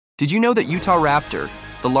Did you know that Utahraptor,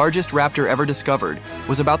 the largest raptor ever discovered,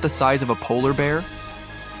 was about the size of a polar bear?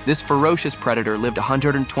 This ferocious predator lived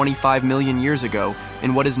 125 million years ago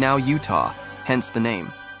in what is now Utah, hence the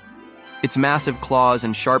name. Its massive claws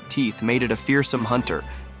and sharp teeth made it a fearsome hunter,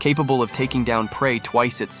 capable of taking down prey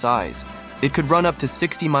twice its size. It could run up to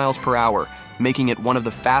 60 miles per hour, making it one of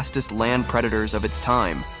the fastest land predators of its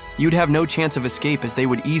time. You'd have no chance of escape, as they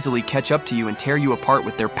would easily catch up to you and tear you apart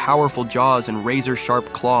with their powerful jaws and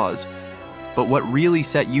razor-sharp claws. But what really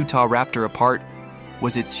set Utahraptor apart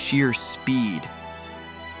was its sheer speed.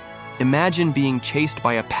 Imagine being chased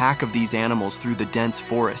by a pack of these animals through the dense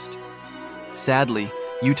forest. Sadly,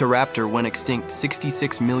 Utahraptor went extinct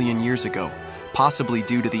 66 million years ago, possibly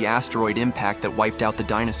due to the asteroid impact that wiped out the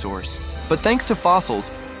dinosaurs. But thanks to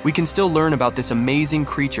fossils, we can still learn about this amazing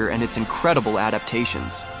creature and its incredible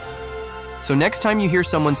adaptations. So next time you hear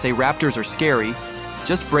someone say raptors are scary,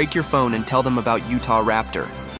 just break your phone and tell them about Utahraptor.